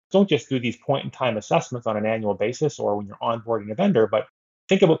don't just do these point-in-time assessments on an annual basis or when you're onboarding a vendor, but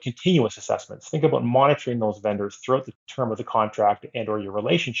think about continuous assessments. Think about monitoring those vendors throughout the term of the contract and or your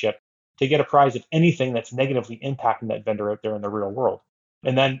relationship to get apprised of anything that's negatively impacting that vendor out there in the real world.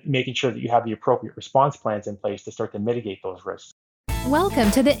 And then making sure that you have the appropriate response plans in place to start to mitigate those risks. Welcome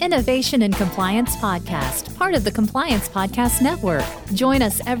to the Innovation and Compliance Podcast, part of the Compliance Podcast Network. Join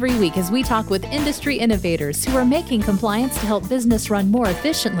us every week as we talk with industry innovators who are making compliance to help business run more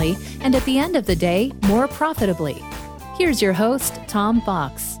efficiently and at the end of the day, more profitably. Here's your host, Tom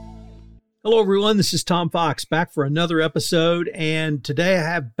Fox. Hello, everyone. This is Tom Fox back for another episode. And today I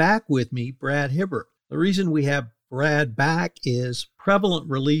have back with me Brad Hibbert. The reason we have Brad back is Prevalent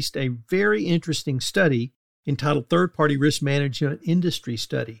released a very interesting study entitled Third-Party Risk Management Industry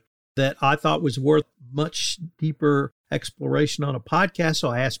Study that I thought was worth much deeper exploration on a podcast. So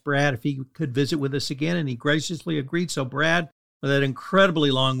I asked Brad if he could visit with us again, and he graciously agreed. So Brad, with that incredibly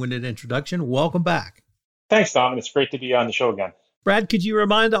long-winded introduction, welcome back. Thanks, Tom. It's great to be on the show again. Brad, could you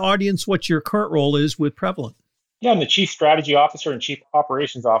remind the audience what your current role is with Prevalent? Yeah, I'm the Chief Strategy Officer and Chief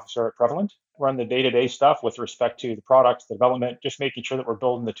Operations Officer at Prevalent. Run the day-to-day stuff with respect to the products, the development, just making sure that we're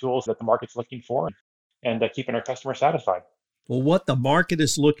building the tools that the market's looking for and keeping our customers satisfied. Well, what the market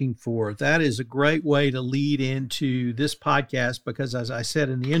is looking for, that is a great way to lead into this podcast because, as I said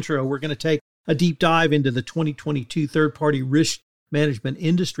in the intro, we're going to take a deep dive into the 2022 Third-Party Risk Management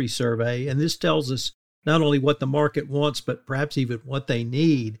Industry Survey. And this tells us not only what the market wants, but perhaps even what they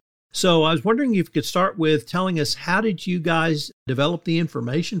need. So I was wondering if you could start with telling us, how did you guys develop the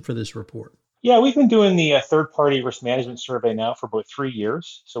information for this report? Yeah, we've been doing the third-party risk management survey now for about 3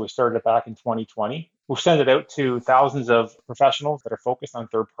 years. So we started it back in 2020. We've sent it out to thousands of professionals that are focused on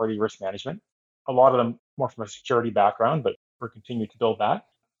third-party risk management. A lot of them more from a security background, but we're continuing to build that.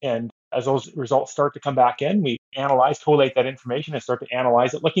 And as those results start to come back in, we collate that information and start to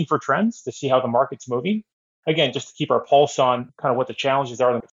analyze it, looking for trends to see how the market's moving. Again, just to keep our pulse on kind of what the challenges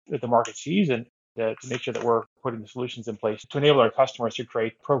are that the market sees and to make sure that we're putting the solutions in place to enable our customers to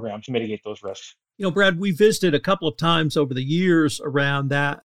create programs to mitigate those risks. You know, Brad, we visited a couple of times over the years around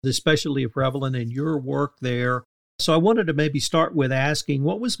that, especially Prevalent and your work there. So I wanted to maybe start with asking,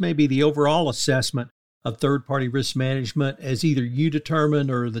 what was maybe the overall assessment of third-party risk management as either you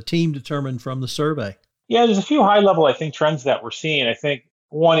determined or the team determined from the survey? Yeah, there's a few high-level, trends that we're seeing. I think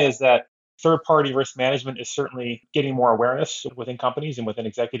one is that third-party risk management is certainly getting more awareness within companies and within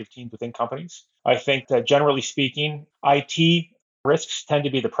executive teams within companies. I think that generally speaking, IT risks tend to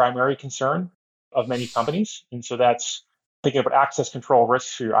be the primary concern of many companies. And so that's thinking about access control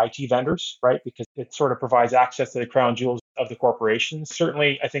risks for your IT vendors, right? Because it sort of provides access to the crown jewels of the corporations.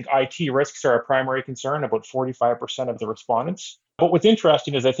 Certainly, I think IT risks are a primary concern, about 45% of the respondents. But what's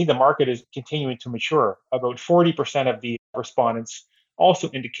interesting is I think the market is continuing to mature. About 40% of the respondents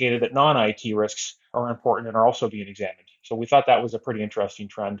also indicated that non-IT risks are important and are also being examined. So we thought that was a pretty interesting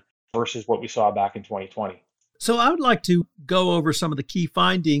trend versus what we saw back in 2020. So I would like to go over some of the key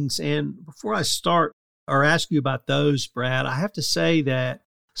findings. And before I start or ask you about those, Brad, I have to say that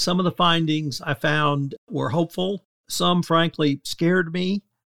some of the findings I found were hopeful. Some, frankly, scared me.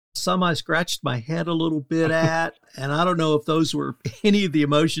 Some I scratched my head a little bit at. And I don't know if those were any of the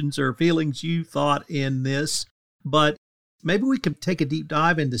emotions or feelings you thought in this, but maybe we could take a deep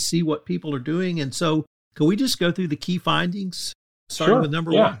dive in to see what people are doing. And so can we just go through the key findings, starting with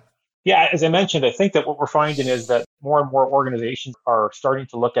number one? Yeah, as I mentioned, I think that what we're finding is that more and more organizations are starting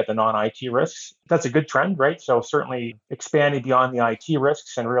to look at the non-IT risks. That's a good trend, right? So certainly expanding beyond the IT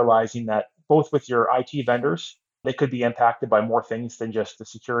risks and realizing that both with your IT vendors, they could be impacted by more things than just the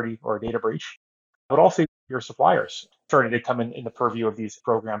security or data breach, but also your suppliers starting to come in the purview of these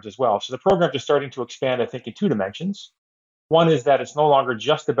programs as well. So the programs are starting to expand, I think, in two dimensions. One is that it's no longer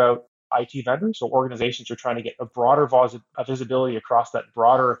just about IT vendors. So organizations are trying to get a broader visibility across that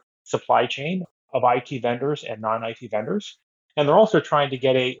broader supply chain of IT vendors and non-IT vendors. And they're also trying to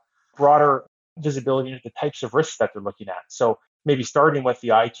get a broader visibility into the types of risks that they're looking at. So maybe starting with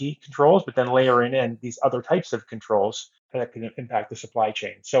the IT controls, but then layering in these other types of controls that can impact the supply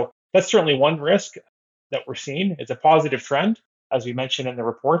chain. So that's certainly one risk that we're seeing. It's a positive trend, as we mentioned in the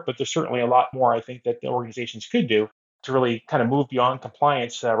report, but there's certainly a lot more, I think, that the organizations could do to really kind of move beyond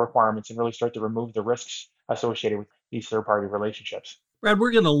compliance requirements and really start to remove the risks associated with these third-party relationships. Brad,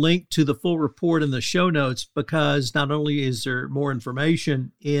 we're going to link to the full report in the show notes because not only is there more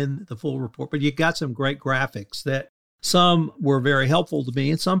information in the full report, but you got some great graphics that some were very helpful to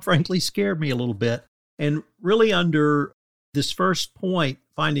me and some frankly scared me a little bit. And really under this first point,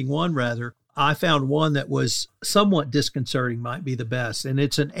 finding one rather, I found one that was somewhat disconcerting, might be the best. And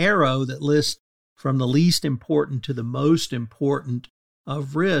it's an arrow that lists from the least important to the most important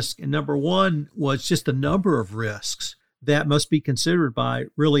of risk. And number one was just the number of risks that must be considered by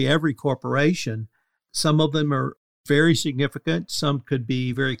really every corporation. Some of them are very significant. Some could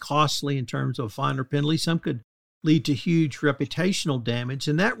be very costly in terms of fine or penalty. Some could lead to huge reputational damage.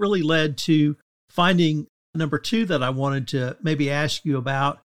 And that really led to finding number two that I wanted to maybe ask you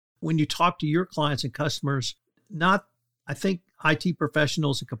about. When you talk to your clients and customers, I think IT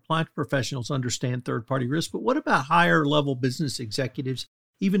professionals and compliance professionals understand third-party risk, but what about higher level business executives,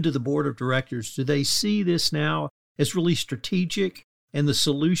 even to the board of directors? Do they see this now as really strategic, and the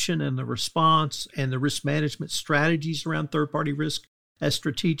solution and the response and the risk management strategies around third-party risk as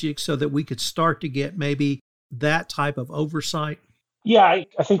strategic, so that we could start to get maybe that type of oversight? Yeah,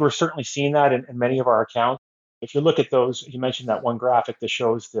 I think we're certainly seeing that in many of our accounts. If you look at those, you mentioned that one graphic that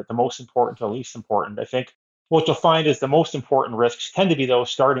shows that the most important to the least important. I think what you'll find is the most important risks tend to be those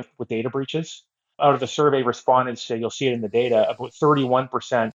starting with data breaches. Out of the survey respondents, you'll see it in the data, about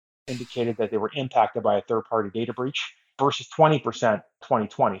 31% indicated that they were impacted by a third-party data breach versus 20%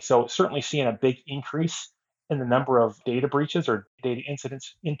 2020. So certainly seeing a big increase in the number of data breaches or data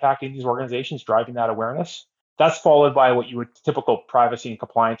incidents impacting these organizations, driving that awareness. That's followed by what you would typical privacy and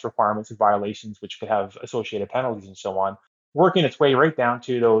compliance requirements and violations, which could have associated penalties and so on, working its way right down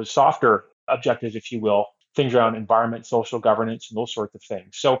to those softer objectives, if you will, things around environment, social governance, and those sorts of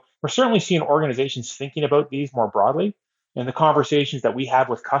things. So we're certainly seeing organizations thinking about these more broadly. And the conversations that we had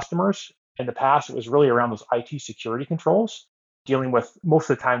with customers in the past, it was really around those IT security controls, dealing with most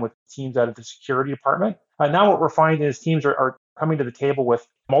of the time with teams out of the security department. Now what we're finding is teams are coming to the table with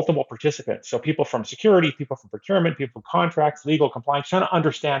multiple participants. So people from security, people from procurement, people from contracts, legal, compliance, trying to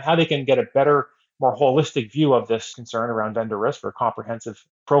understand how they can get a better, more holistic view of this concern around vendor risk, or comprehensive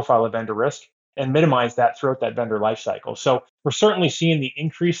profile of vendor risk, and minimize that throughout that vendor lifecycle. So we're certainly seeing the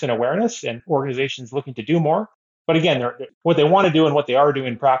increase in awareness and organizations looking to do more. But again, what they want to do and what they are doing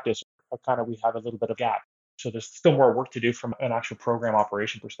in practice, we have a little bit of gap. So there's still more work to do from an actual program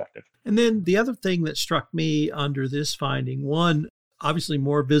operation perspective. And then the other thing that struck me under this finding, one, obviously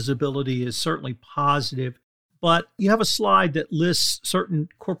more visibility is certainly positive, but you have a slide that lists certain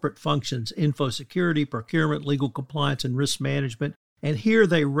corporate functions: info security, procurement, legal compliance, and risk management. And here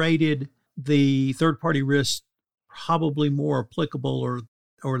they rated the third-party risk probably more applicable,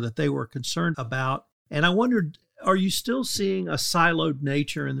 or that they were concerned about. And I wondered, are you still seeing a siloed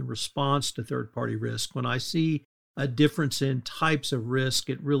nature in the response to third-party risk? When I see a difference in types of risk,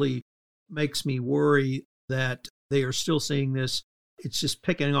 it really makes me worry that they are still seeing this. It's just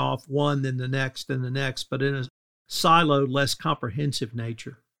picking off one, then the next, but in a siloed, less comprehensive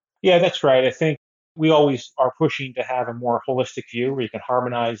nature. Yeah, that's right. I think we always are pushing to have a more holistic view where you can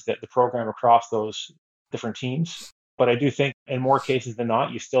harmonize the program across those different teams. But I do think in more cases than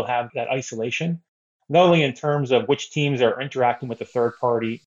not, you still have that isolation, not only in terms of which teams are interacting with the third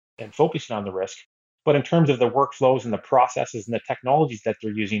party and focusing on the risk, but in terms of the workflows and the processes and the technologies that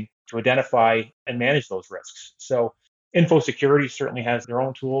they're using to identify and manage those risks. So info security certainly has their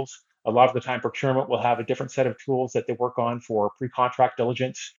own tools. A lot of the time, procurement will have a different set of tools that they work on for pre-contract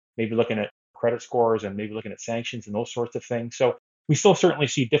diligence, maybe looking at credit scores and maybe looking at sanctions and those sorts of things. So we still certainly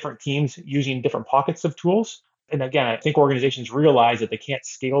see different teams using different pockets of tools. And again, I think organizations realize that they can't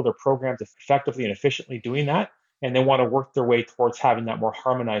scale their programs effectively and efficiently doing that. And they want to work their way towards having that more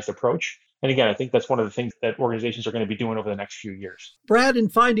harmonized approach. And again, I think that's one of the things that organizations are going to be doing over the next few years. Brad, in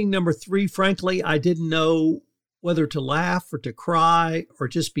finding number 3, frankly, I didn't know whether to laugh or to cry or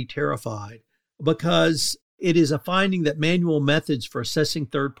just be terrified, because it is a finding that manual methods for assessing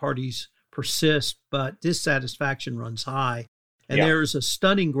third parties persist, but dissatisfaction runs high. And there's a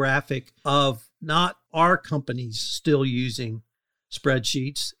stunning graphic of not our companies still using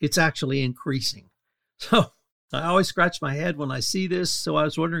spreadsheets. It's actually increasing. So I always scratch my head when I see this. So I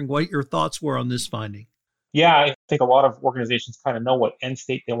was wondering what your thoughts were on this finding. Yeah, I think a lot of organizations kind of know what end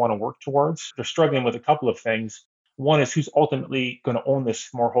state they want to work towards. They're struggling with a couple of things. One is who's ultimately going to own this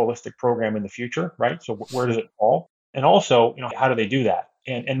more holistic program in the future, right? So where does it fall? And also, how do they do that?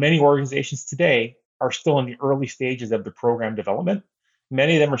 And many organizations today are still in the early stages of the program development.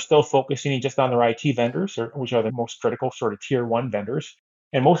 Many of them are still focusing just on their IT vendors, which are the most critical sort of tier 1 vendors.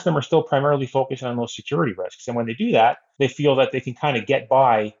 And most of them are still primarily focusing on those security risks. And when they do that, they feel that they can kind of get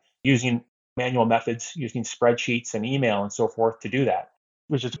by using manual methods, using spreadsheets and email and so forth to do that,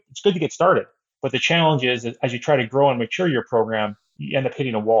 which is, it's good to get started. But the challenge is, as you try to grow and mature your program, you end up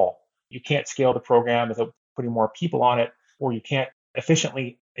hitting a wall. You can't scale the program without putting more people on it, or you can't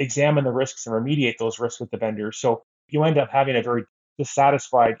efficiently examine the risks and remediate those risks with the vendors. So you end up having a very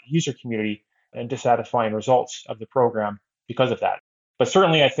dissatisfied user community and dissatisfying results of the program because of that. But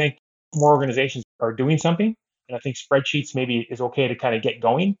certainly, I think more organizations are doing something, And I think spreadsheets maybe is okay to kind of get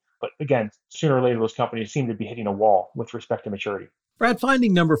going. But again, sooner or later, those companies seem to be hitting a wall with respect to maturity. Brad,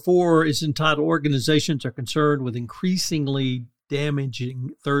 finding number 4 is entitled Organizations are concerned with increasingly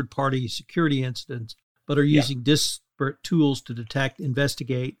damaging third-party security incidents, but are using disparate tools to detect,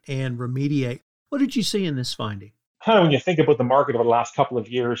 investigate, and remediate. What did you see in this finding? Kind of when you think about the market over the last couple of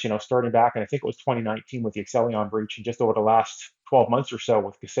years, starting back, and I think it was 2019 with the Accellion breach, and just over the last 12 months or so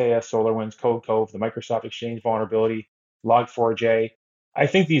with Kaseya, SolarWinds, CodeCove, the Microsoft Exchange vulnerability, Log4j, I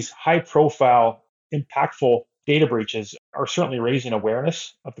think these high-profile, impactful data breaches are certainly raising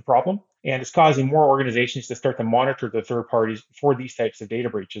awareness of the problem, and it's causing more organizations to start to monitor the third parties for these types of data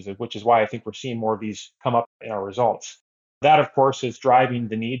breaches, which is why I think we're seeing more of these come up in our results. That, of course, is driving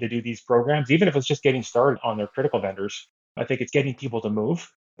the need to do these programs, even if it's just getting started on their critical vendors. I think it's getting people to move,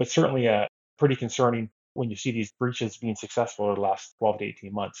 but certainly pretty concerning when you see these breaches being successful over the last 12 to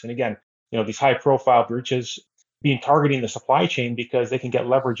 18 months. And again, these high-profile breaches being targeting the supply chain because they can get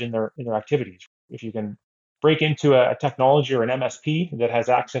leverage in their activities. If you can break into a technology or an MSP that has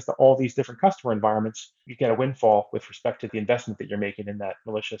access to all these different customer environments, you get a windfall with respect to the investment that you're making in that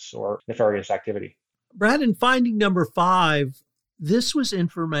malicious or nefarious activity. Brad, in finding number 5, this was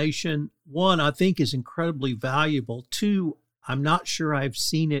information, 1, I think is incredibly valuable. 2, I'm not sure I've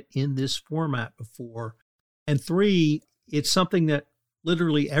seen it in this format before. And 3, it's something that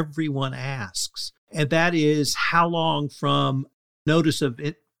literally everyone asks. And that is how long from notice of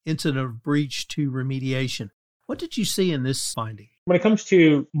incident of breach to remediation. What did you see in this finding? When it comes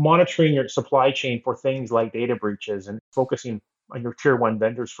to monitoring your supply chain for things like data breaches and focusing on your tier 1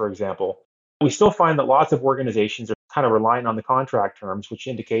 vendors, for example, we still find that lots of organizations are kind of relying on the contract terms, which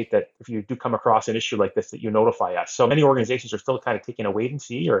indicate that if you do come across an issue like this, that you notify us. So many organizations are still kind of taking a wait and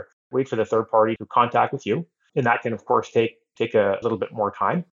see or wait for the third party to contact with you. And that can, of course, take a little bit more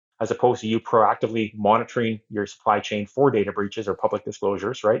time, as opposed to you proactively monitoring your supply chain for data breaches or public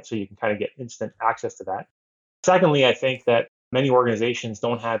disclosures, right? So you can kind of get instant access to that. Secondly, I think that many organizations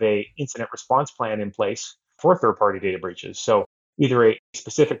don't have an incident response plan in place for third-party data breaches. So either a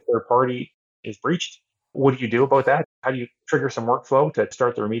specific third party is breached. What do you do about that? How do you trigger some workflow to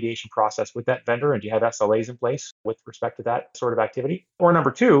start the remediation process with that vendor? And do you have SLAs in place with respect to that sort of activity? Or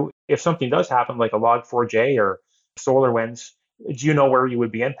number 2, if something does happen like a Log4j or SolarWinds, do you know where you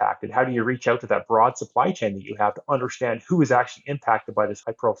would be impacted? How do you reach out to that broad supply chain that you have to understand who is actually impacted by this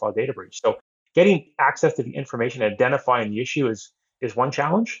high-profile data breach? So getting access to the information and identifying the issue is one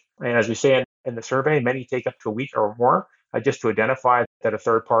challenge. And as we say in the survey, many take up to a week or more just to identify that a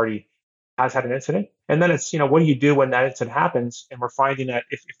third party has had an incident. And then it's, what do you do when that incident happens? And we're finding that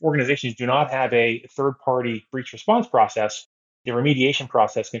if organizations do not have a third-party breach response process, the remediation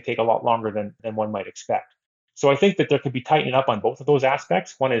process can take a lot longer than one might expect. So I think that there could be tightening up on both of those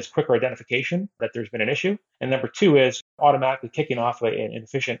aspects. One is quicker identification that there's been an issue. And number 2 is automatically kicking off an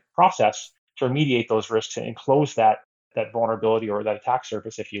efficient process to remediate those risks and close that vulnerability or that attack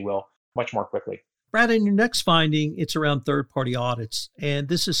surface, if you will, much more quickly. Brad, in your next finding, it's around third-party audits. And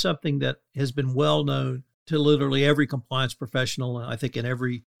this is something that has been well known to literally every compliance professional, I think in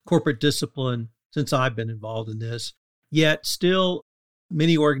every corporate discipline since I've been involved in this. Yet still,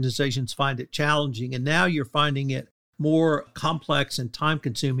 many organizations find it challenging. And now you're finding it more complex and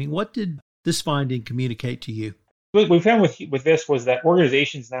time-consuming. What did this finding communicate to you? What we found with this was that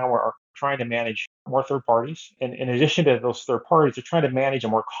organizations now are trying to manage more third parties. And in addition to those third parties, they're trying to manage a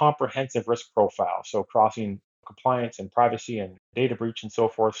more comprehensive risk profile. So crossing compliance and privacy and data breach and so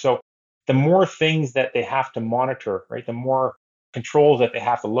forth. So the more things that they have to monitor, right, the more controls that they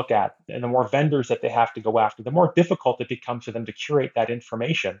have to look at and the more vendors that they have to go after, the more difficult it becomes for them to curate that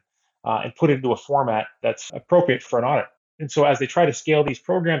information and put it into a format that's appropriate for an audit. And so as they try to scale these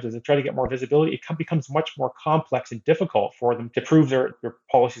programs, as they try to get more visibility, it becomes much more complex and difficult for them to prove their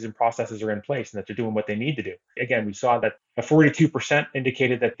policies and processes are in place and that they're doing what they need to do. Again, we saw that 42%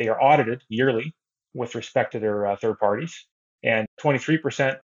 indicated that they are audited yearly with respect to their third parties, and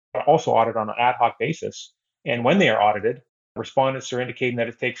 23% are also audited on an ad hoc basis. And when they are audited, respondents are indicating that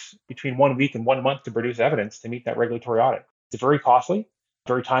it takes between 1 week and 1 month to produce evidence to meet that regulatory audit. It's very costly,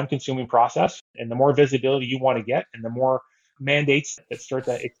 very time-consuming process. And the more visibility you want to get and the more mandates that start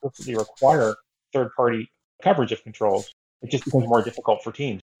to explicitly require third-party coverage of controls, it just becomes more difficult for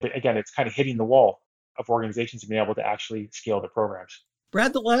teams. But again, it's kind of hitting the wall of organizations being able to actually scale their programs.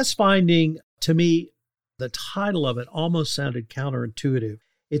 Brad, the last finding, to me, the title of it almost sounded counterintuitive.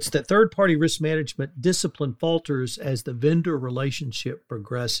 It's that third-party risk management discipline falters as the vendor relationship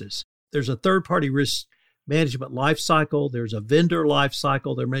progresses. There's a third-party risk management life cycle. There's a vendor life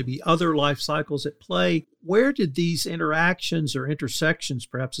cycle. There may be other life cycles at play. Where did these interactions or intersections,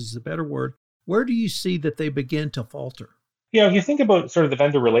 perhaps is the better word, where do you see that they begin to falter? Yeah, if you think about sort of the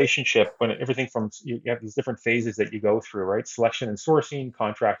vendor relationship, when everything from you have these different phases that you go through, right? Selection and sourcing,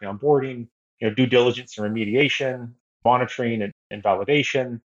 contracting, onboarding, due diligence and remediation, monitoring and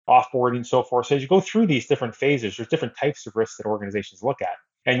validation, offboarding, so forth. So as you go through these different phases, there's different types of risks that organizations look at.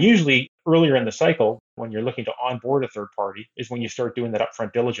 And usually earlier in the cycle, when you're looking to onboard a third party, is when you start doing that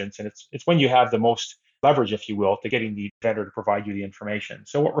upfront diligence. And it's when you have the most leverage, if you will, to getting the vendor to provide you the information.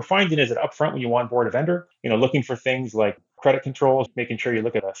 So what we're finding is that upfront, when you onboard a vendor, looking for things like credit controls, making sure you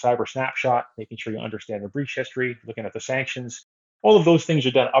look at a cyber snapshot, making sure you understand the breach history, looking at the sanctions. All of those things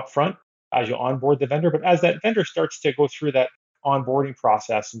are done upfront as you onboard the vendor. But as that vendor starts to go through that onboarding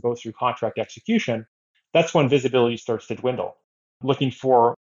process and go through contract execution, that's when visibility starts to dwindle. Looking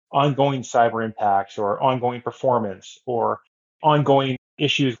for ongoing cyber impacts or ongoing performance or ongoing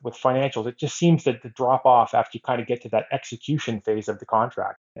issues with financials, it just seems to drop off after you kind of get to that execution phase of the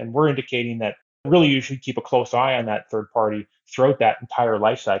contract. And we're indicating that really you should keep a close eye on that third party throughout that entire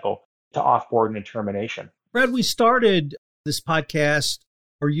life cycle to offboarding and termination. Brad, we started this podcast,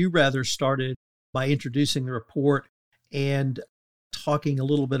 or you rather started by introducing the report and talking a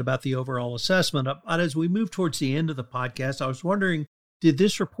little bit about the overall assessment. But as we move towards the end of the podcast, I was wondering, did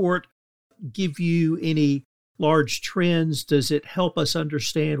this report give you any large trends? Does it help us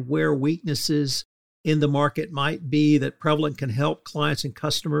understand where weaknesses in the market might be that Prevalent can help clients and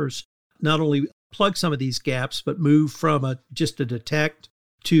customers not only plug some of these gaps, but move from just a detect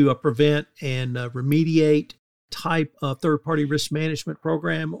to a prevent and remediate type of third-party risk management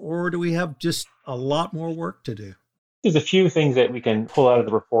program? Or do we have just a lot more work to do? There's a few things that we can pull out of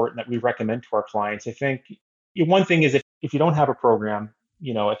the report and that we recommend to our clients. I think one thing is if you don't have a program,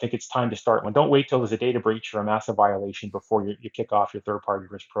 I think it's time to start one. Don't wait till there's a data breach or a massive violation before you kick off your third-party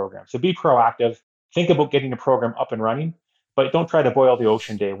risk program. So be proactive. Think about getting a program up and running, but don't try to boil the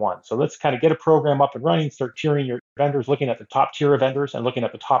ocean day one. So let's kind of get a program up and running, start tiering your vendors, looking at the top tier of vendors and looking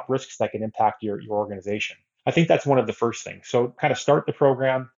at the top risks that can impact your organization. I think that's one of the first things. So kind of start the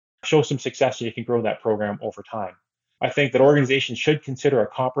program, show some success so you can grow that program over time. I think that organizations should consider a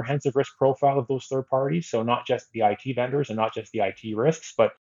comprehensive risk profile of those third parties. So not just the IT vendors and not just the IT risks,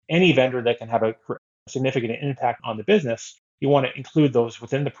 but any vendor that can have a significant impact on the business. You want to include those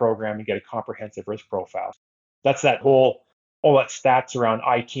within the program and get a comprehensive risk profile. That's all that stats around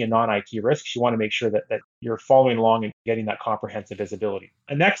IT and non-IT risks. You want to make sure that you're following along and getting that comprehensive visibility.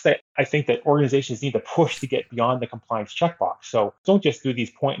 And next, I think that organizations need to push to get beyond the compliance checkbox. So don't just do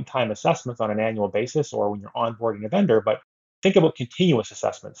these point-in-time assessments on an annual basis or when you're onboarding a vendor, but think about continuous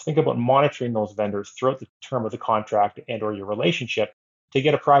assessments. Think about monitoring those vendors throughout the term of the contract and or your relationship to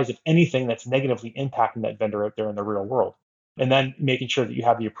get apprised of anything that's negatively impacting that vendor out there in the real world. And then making sure that you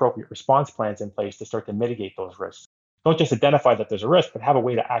have the appropriate response plans in place to start to mitigate those risks. Don't just identify that there's a risk, but have a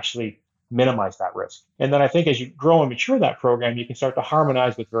way to actually minimize that risk. And then I think as you grow and mature that program, you can start to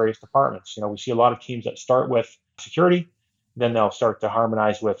harmonize with various departments. We see a lot of teams that start with security, then they'll start to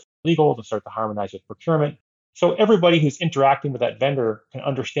harmonize with legal, they'll start to harmonize with procurement. So everybody who's interacting with that vendor can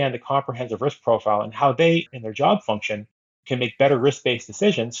understand the comprehensive risk profile and how they, in their job function, can make better risk-based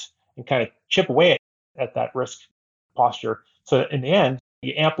decisions and kind of chip away at that risk posture. So that in the end,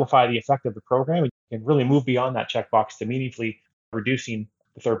 you amplify the effect of the program and you can really move beyond that checkbox to meaningfully reducing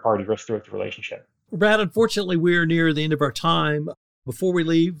the third-party risk throughout the relationship. Brad, unfortunately, we're near the end of our time. Before we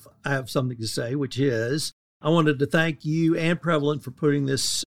leave, I have something to say, which is I wanted to thank you and Prevalent for putting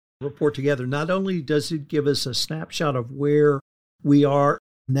this report together. Not only does it give us a snapshot of where we are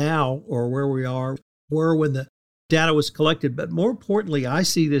now or where we were when the data was collected, but more importantly, I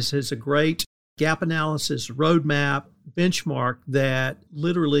see this as a great gap analysis roadmap benchmark that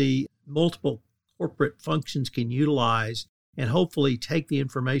literally multiple corporate functions can utilize and hopefully take the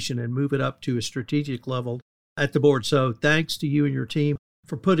information and move it up to a strategic level at the board. So thanks to you and your team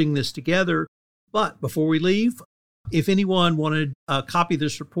for putting this together. But before we leave, if anyone wanted a copy of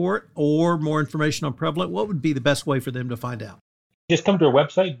this report or more information on Prevalent, what would be the best way for them to find out? Just come to our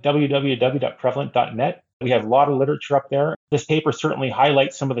website, www.prevalent.net. We have a lot of literature up there. This paper certainly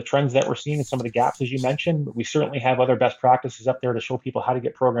highlights some of the trends that we're seeing and some of the gaps, as you mentioned. But we certainly have other best practices up there to show people how to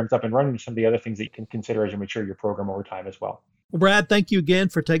get programs up and running and some of the other things that you can consider as you mature your program over time as well. Well, Brad, thank you again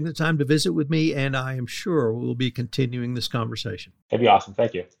for taking the time to visit with me, and I am sure we'll be continuing this conversation. That'd be awesome.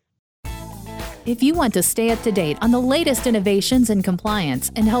 Thank you. If you want to stay up to date on the latest innovations in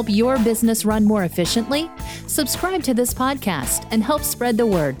compliance and help your business run more efficiently, subscribe to this podcast and help spread the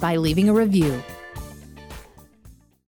word by leaving a review.